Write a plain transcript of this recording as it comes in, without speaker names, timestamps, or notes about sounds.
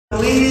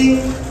leading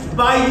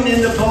Biden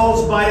in the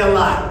polls by a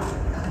lot.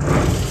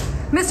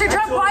 Mr.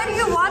 Trump, why do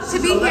you want to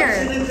be here?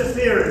 Election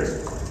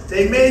interference.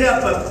 They made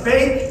up a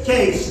fake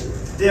case.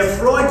 They're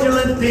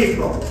fraudulent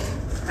people.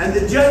 And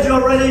the judge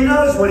already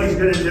knows what he's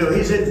going to do.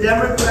 He's a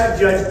Democrat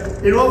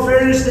judge. In all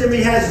fairness to him,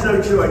 he has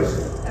no choice.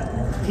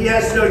 He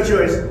has no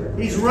choice.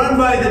 He's run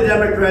by the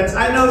Democrats.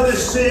 I know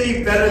this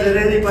city better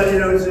than anybody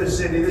knows this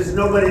city.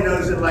 Nobody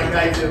knows it like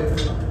I do.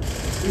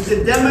 He's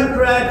a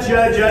Democrat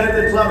judge out of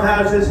the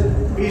clubhouses.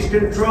 He's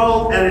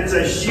controlled, and it's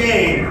a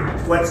shame.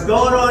 What's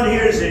going on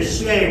here is a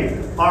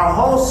shame. Our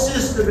whole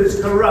system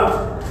is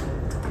corrupt.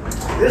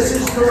 This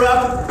is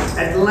corrupt.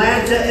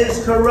 Atlanta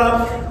is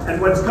corrupt. And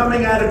what's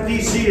coming out of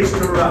D.C. is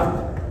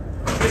corrupt.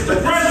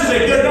 Mr. This is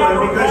a good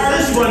one because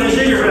this one is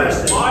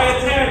interesting. Why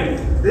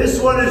attend?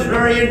 This one is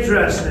very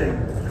interesting.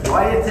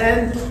 Why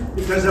attend?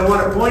 Because I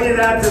want to point it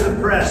out to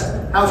the press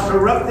how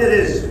corrupt it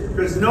is,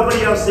 because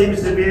nobody else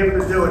seems to be able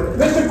to do it.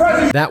 Mr.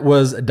 President. That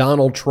was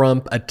Donald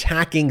Trump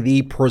attacking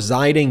the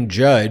presiding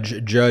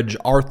judge, Judge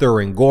Arthur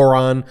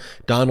Engoron.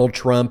 Donald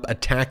Trump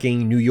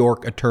attacking New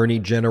York Attorney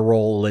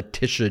General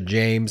Letitia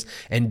James,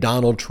 and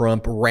Donald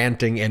Trump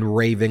ranting and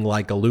raving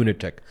like a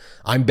lunatic.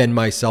 I'm Ben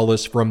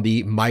Meiselas from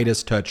the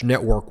Midas Touch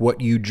Network. What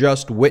you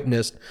just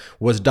witnessed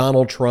was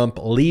Donald Trump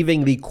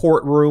leaving the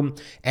courtroom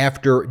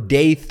after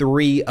day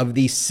 3 of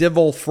the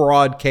civil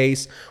fraud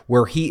case,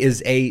 where he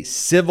is a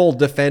civil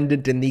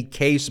defendant in the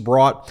case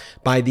brought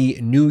by the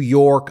New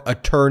York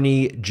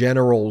Attorney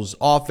General's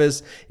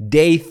office.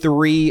 Day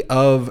 3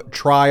 of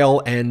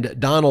trial, and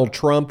Donald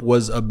Trump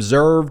was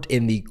observed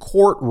in the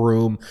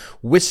courtroom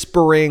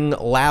whispering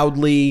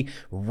loudly,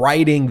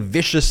 writing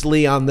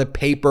viciously on the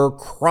paper,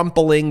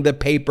 crumpling the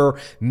paper,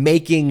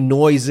 making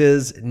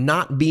noises,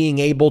 not being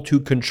able to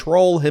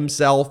control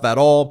himself at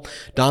all.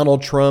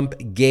 Donald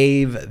Trump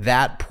gave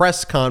that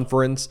press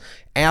conference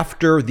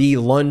after the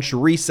lunch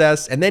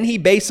recess, and then he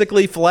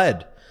basically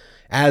fled.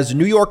 As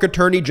New York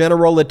Attorney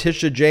General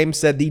Letitia James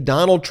said, the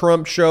Donald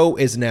Trump show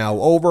is now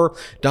over.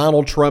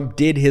 Donald Trump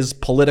did his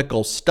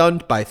political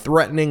stunt by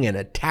threatening and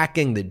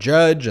attacking the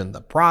judge and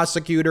the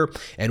prosecutor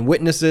and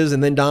witnesses,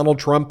 and then Donald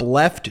Trump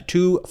left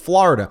to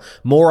Florida.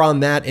 More on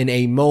that in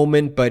a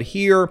moment, but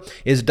here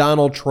is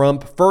Donald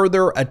Trump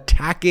further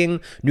attacking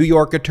New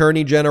York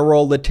Attorney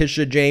General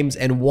Letitia James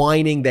and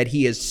whining that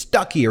he is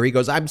stuck here. He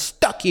goes, "I'm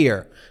stuck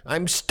here.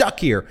 I'm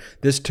stuck here."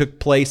 This took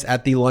place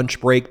at the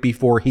lunch break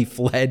before he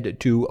fled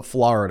to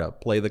Florida.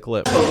 Play the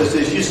clip.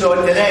 You saw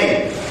it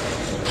today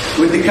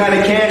with the kind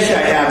of cash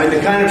I have and the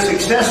kind of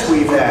success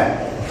we've had.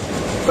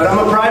 But I'm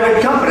a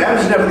private company. I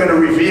was never going to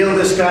reveal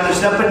this kind of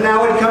stuff, but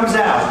now it comes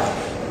out.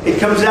 It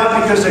comes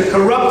out because a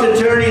corrupt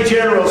attorney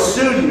general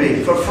sued me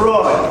for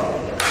fraud.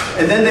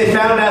 And then they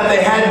found out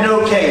they had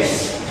no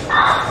case.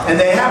 And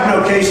they have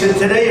no case. And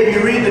today, if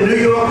you read the New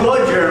York Law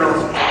Journal,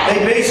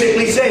 they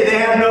basically say they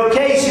have no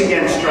case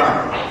against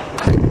Trump.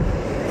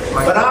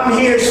 But I'm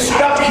here,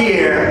 stuck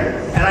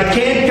here, and I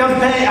can't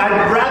campaign.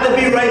 I'd rather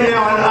be right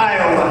now in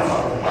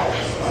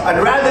Iowa.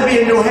 I'd rather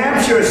be in New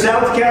Hampshire or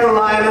South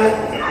Carolina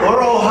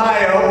or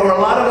Ohio or a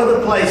lot of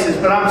other places,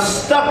 but I'm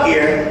stuck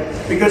here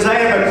because I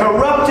have a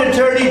corrupt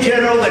attorney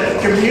general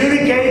that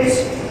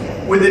communicates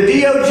with the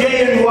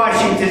DOJ in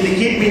Washington to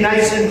keep me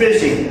nice and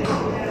busy,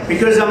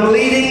 because I'm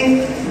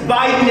leading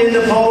Biden in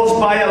the polls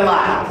by a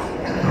lot.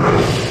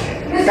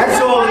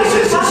 That's all this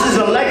is. This is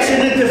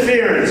election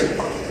interference.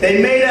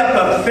 They made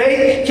up a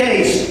fake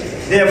case.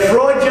 They're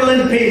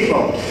fraudulent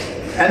people.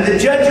 And the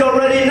judge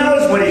already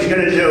knows what he's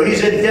going to do.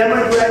 He's a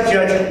Democrat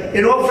judge.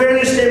 In all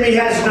fairness to him, he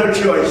has no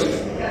choice.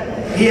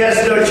 He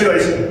has no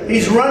choice.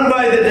 He's run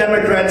by the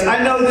Democrats.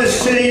 I know this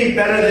city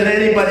better than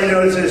anybody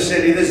knows this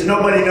city.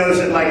 Nobody knows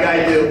it like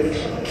I do.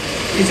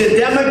 He's a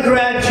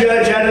Democrat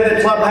judge out of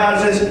the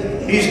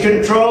clubhouses. He's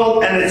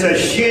controlled, and it's a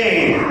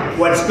shame.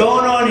 What's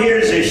going on here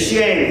is a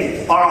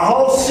shame. Our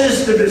whole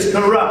system is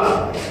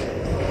corrupt.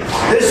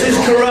 This is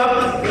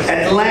corrupt.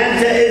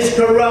 Atlanta is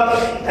corrupt.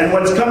 And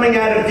what's coming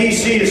out of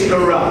D.C. is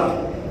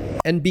corrupt.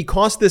 And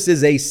because this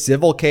is a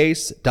civil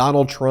case,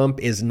 Donald Trump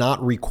is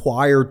not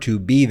required to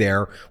be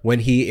there when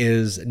he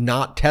is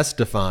not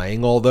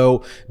testifying,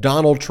 although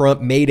Donald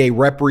Trump made a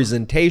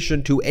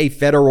representation to a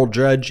federal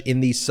judge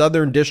in the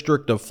Southern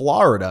District of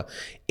Florida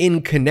in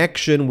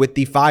connection with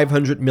the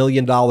 $500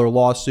 million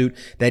lawsuit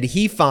that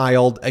he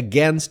filed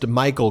against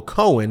Michael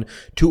Cohen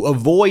to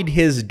avoid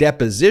his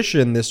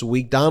deposition this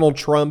week. Donald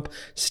Trump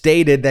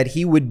stated that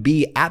he would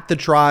be at the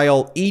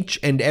trial each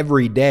and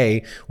every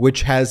day,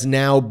 which has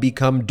now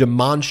become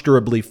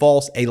demonstrably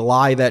false, a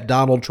lie that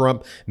Donald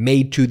Trump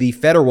made to the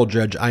federal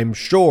judge. I'm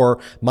sure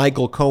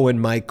Michael Cohen,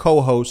 my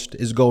co-host,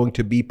 is going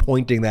to be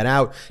pointing that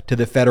out to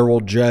the federal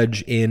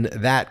judge in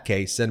that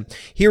case. And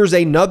here's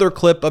another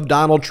clip of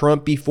Donald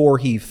Trump before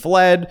he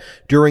fled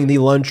during the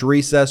lunch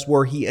recess,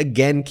 where he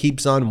again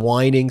keeps on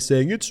whining,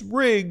 saying, "It's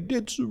rigged,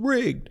 it's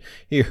rigged."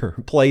 Here,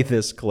 play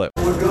this clip.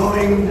 We're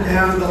going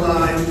down the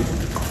line,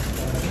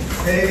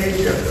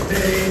 page after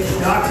page,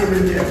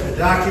 document after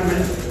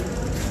document,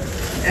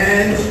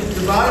 and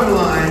the bottom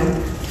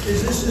line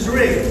is this is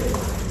rigged.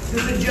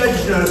 The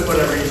judge knows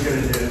whatever he's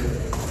going to do.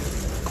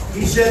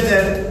 He said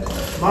that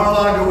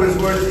Mar-a-Lago was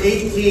worth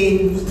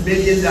 $18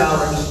 million,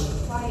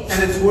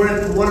 and it's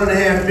worth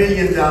 $1.5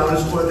 billion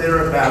or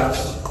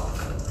thereabouts.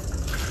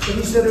 And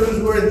he said it was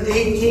worth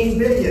 $18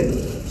 billion.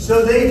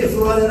 So they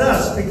defrauded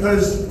us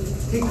because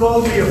he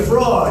called me a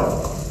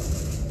fraud.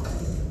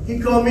 He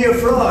called me a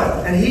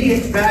fraud, and he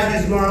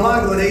values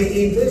Mar-a-Lago at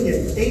 $18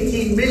 billion.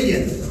 $18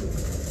 million.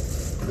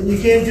 And you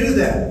can't do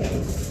that.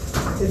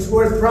 It's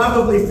worth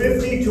probably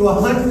 50 to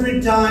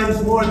 100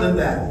 times more than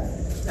that.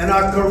 And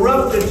our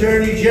corrupt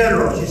attorney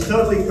general, she's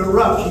totally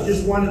corrupt. She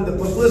just wanted the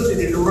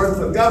publicity to run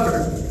for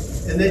governor,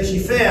 and then she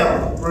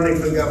failed running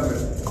for governor.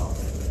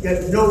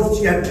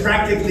 She had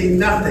practically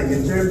nothing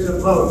in terms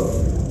of vote.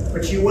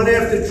 But she went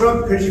after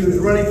Trump because she was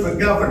running for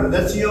governor.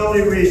 That's the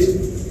only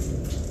reason.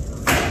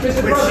 But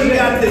she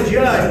got the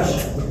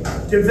judge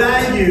to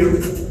value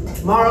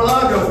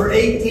Mar-a-Lago for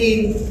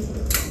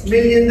 $18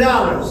 million,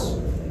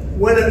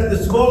 when the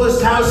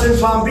smallest house in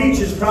Palm Beach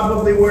is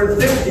probably worth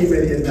 $50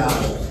 million.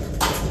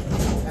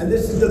 And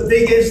this is the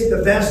biggest,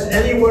 the best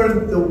anywhere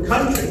in the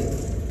country.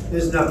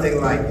 There's nothing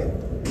like it.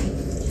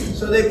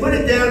 So they put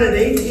it down at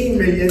 $18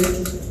 million,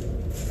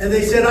 and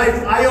they said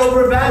I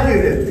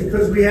overvalued it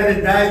because we had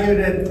it valued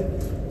at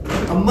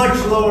a much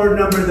lower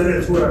number than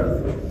it's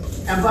worth.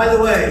 And by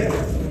the way,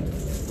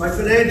 my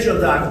financial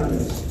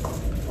documents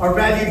are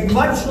valued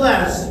much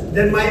less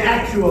than my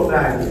actual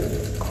value,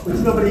 which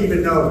nobody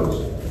even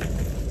knows.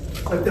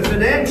 But the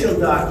financial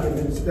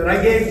documents that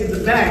I gave to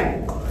the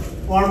bank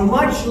are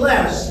much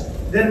less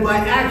than my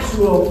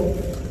actual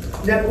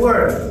net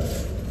worth.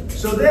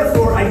 So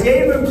therefore, I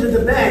gave them to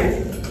the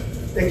bank.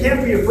 They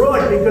can't be a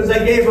fraud because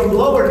I gave them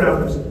lower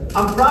numbers.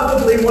 I'm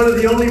probably one of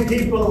the only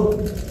people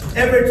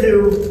ever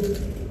to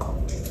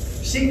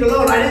seek a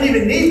loan. I didn't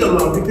even need the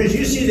loan because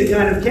you see the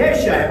kind of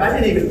cash I have. I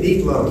didn't even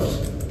need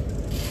loans.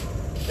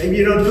 Maybe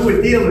you don't do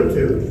a deal or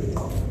two.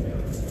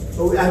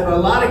 But I have a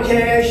lot of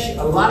cash,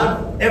 a lot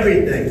of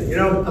everything. You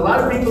know, a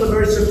lot of people are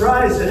very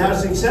surprised at how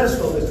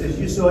successful this is.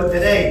 You saw it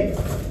today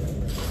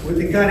with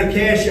the kind of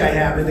cash I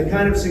have and the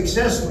kind of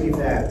success we've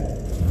had.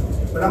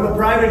 But I'm a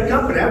private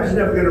company. I was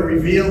never going to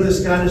reveal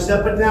this kind of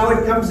stuff, but now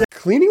it comes out.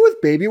 Cleaning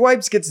with baby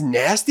wipes gets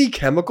nasty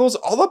chemicals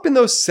all up in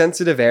those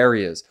sensitive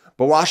areas.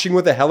 But washing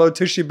with a Hello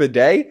Tushy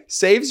bidet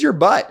saves your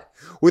butt.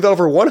 With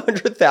over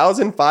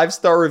 100,000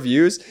 5-star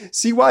reviews,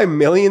 see why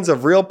millions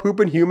of real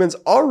poopin' humans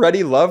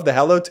already love the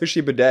Hello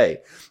Tushy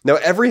bidet. Now,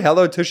 every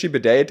Hello Tushy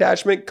bidet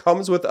attachment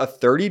comes with a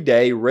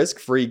 30-day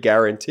risk-free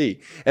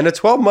guarantee and a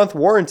 12-month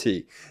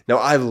warranty. Now,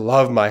 I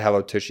love my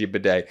Hello Tushy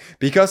bidet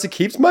because it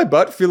keeps my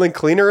butt feeling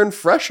cleaner and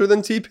fresher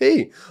than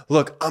TP.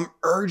 Look, I'm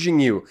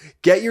urging you,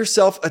 get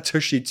yourself a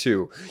Tushy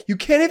too. You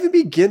can't even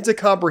begin to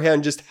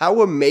comprehend just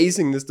how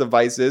amazing this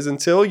device is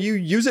until you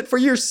use it for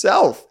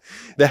yourself.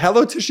 The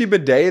Hello Tushy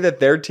bidet that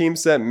their team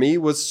sent me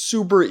was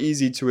super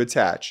easy to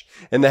attach.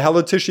 And the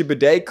Hello Tushy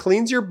bidet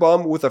cleans your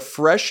bum with a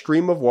fresh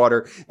stream of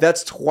water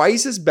that's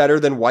twice as better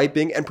than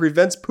wiping and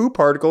prevents poo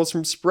particles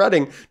from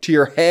spreading to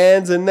your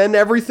hands and then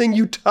everything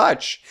you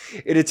touch.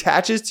 It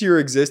attaches to your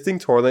existing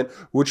toilet,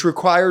 which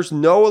requires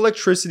no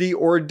electricity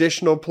or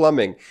additional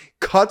plumbing,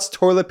 cuts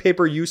toilet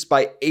paper use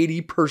by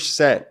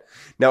 80%.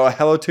 Now, a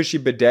Hello Tushy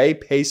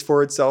bidet pays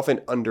for itself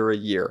in under a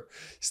year.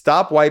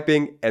 Stop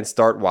wiping and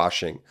start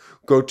washing.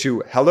 Go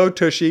to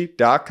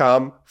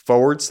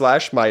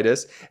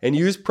hellotushy.com/Midas and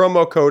use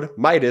promo code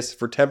Midas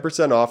for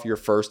 10% off your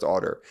first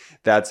order.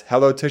 That's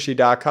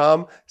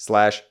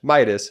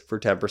hellotushy.com/Midas for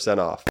 10%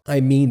 off.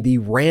 I mean, the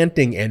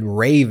ranting and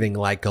raving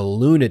like a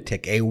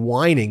lunatic, a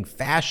whining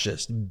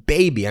fascist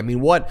baby. I mean,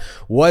 what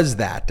was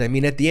that? I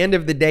mean, at the end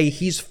of the day,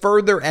 he's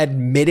further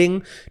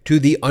admitting to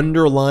the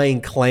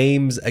underlying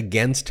claims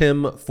against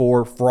him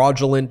for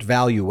fraudulent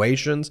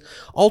valuations.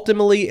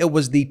 Ultimately, it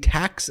was the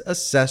tax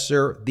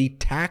assessor, the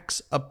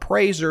tax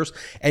appraisers,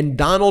 and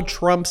Donald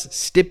Trump's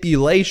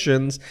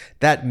stipulations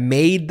that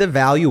made the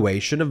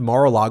valuation of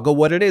Mar-a-Lago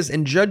what it is.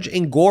 And Judge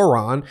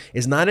Engoron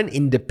is not an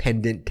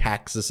independent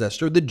tax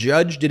assessor. The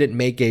judge didn't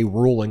make a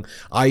ruling,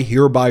 I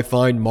hereby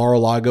find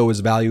Mar-a-Lago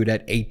is valued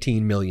at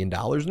 $18 million.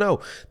 No,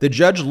 the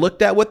judge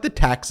looked at what the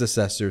tax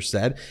assessor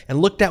said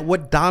and looked at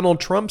what Donald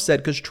Trump said,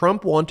 because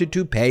Trump wanted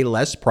to pay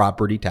less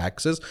property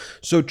taxes.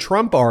 So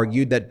Trump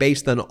argued that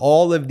based on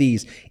all of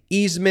these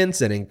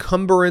easements and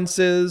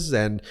encumbrances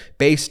and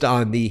based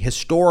on the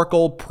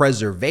historical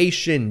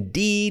preservation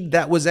deed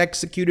that was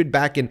executed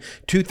back in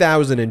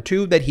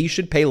 2002, that he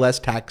should pay less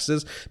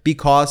taxes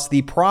because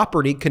the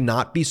property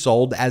cannot be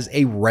sold as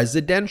a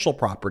residential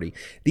property.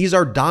 These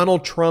are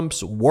Donald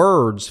Trump's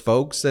words,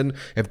 folks. And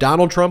if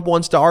Donald Trump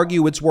wants to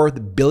argue it's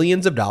worth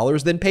billions of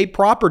dollars, then pay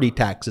property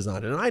taxes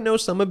on it. And I know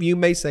some of you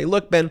may say,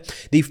 look, Ben,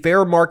 the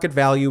fair market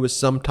value is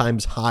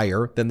sometimes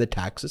higher than the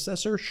tax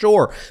assessor.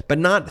 Sure, but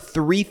not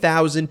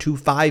 3,000 to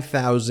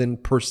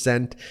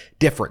 5,000%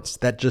 difference.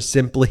 That just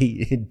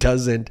simply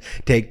doesn't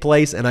take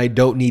place. And I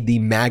don't need the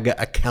MAGA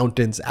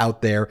accountants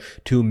out there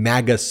to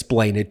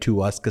MAGA-splain it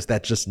to us, because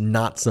that's just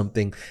not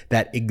something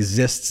that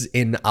exists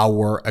in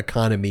our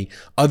economy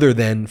other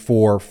than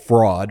for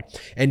fraud.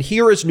 And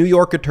here is New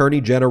York Attorney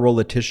General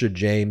Letitia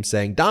James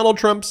saying Donald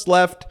Trump's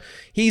left.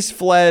 He's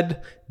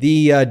fled.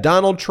 The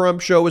Donald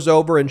Trump show is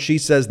over, and she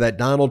says that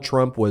Donald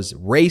Trump was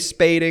race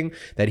baiting,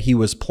 that he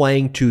was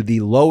playing to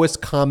the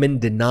lowest common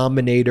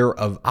denominator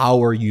of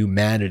our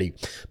humanity.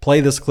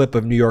 Play this clip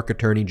of New York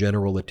Attorney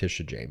General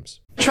Letitia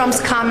James.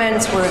 Trump's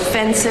comments were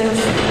offensive,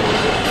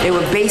 they were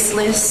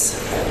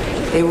baseless,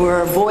 they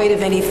were void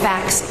of any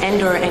facts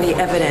and or any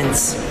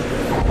evidence.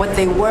 What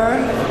they were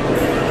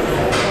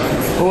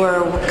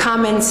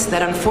comments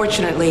that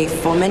unfortunately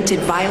fomented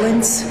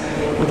violence,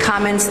 and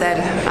comments that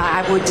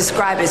I would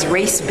describe as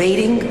race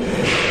baiting,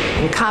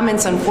 and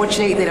comments,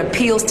 unfortunately, that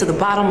appeals to the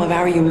bottom of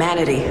our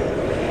humanity.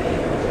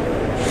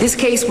 This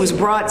case was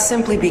brought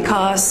simply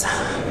because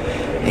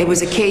it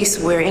was a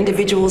case where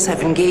individuals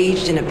have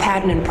engaged in a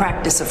pattern and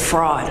practice of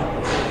fraud.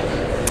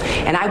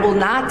 And I will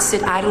not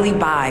sit idly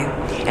by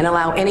and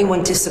allow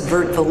anyone to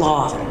subvert the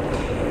law.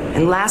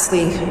 And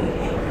lastly,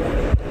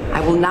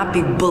 I will not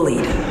be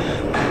bullied.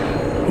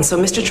 And so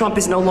Mr. Trump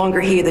is no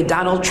longer here. The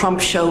Donald Trump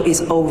show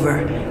is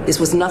over. This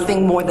was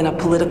nothing more than a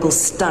political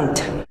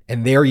stunt.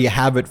 And there you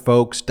have it,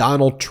 folks.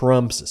 Donald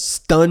Trump's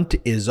stunt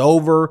is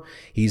over.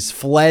 He's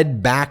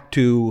fled back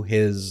to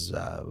his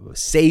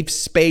safe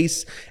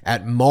space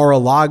at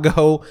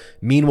Mar-a-Lago.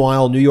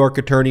 Meanwhile, New York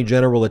Attorney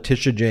General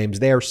Letitia James,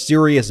 their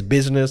serious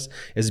business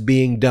is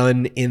being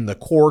done in the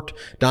court.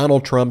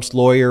 Donald Trump's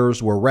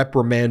lawyers were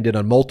reprimanded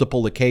on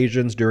multiple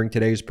occasions during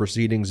today's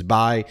proceedings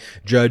by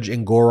Judge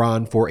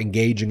Engoron for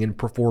engaging in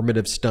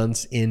performative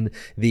stunts in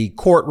the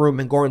courtroom.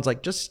 Engoron's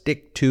like, just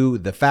stick to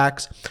the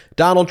facts.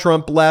 Donald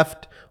Trump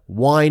left.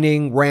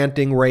 Whining,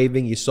 ranting,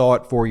 raving. You saw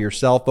it for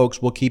yourself,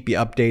 folks. We'll keep you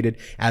updated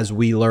as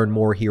we learn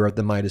more here at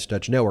the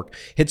MeidasTouch Network.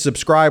 Hit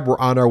subscribe. We're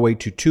on our way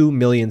to 2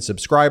 million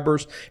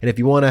subscribers. And if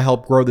you want to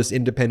help grow this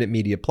independent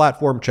media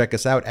platform, check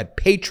us out at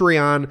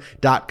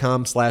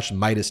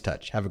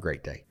patreon.com/MeidasTouch. Have a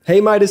great day.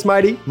 Hey, Meidas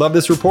Mighty, love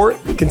this report?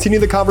 Continue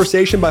the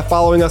conversation by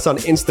following us on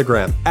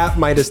Instagram at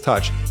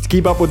MeidasTouch to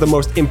keep up with the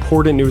most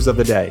important news of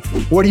the day.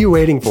 What are you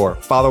waiting for?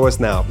 Follow us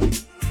now.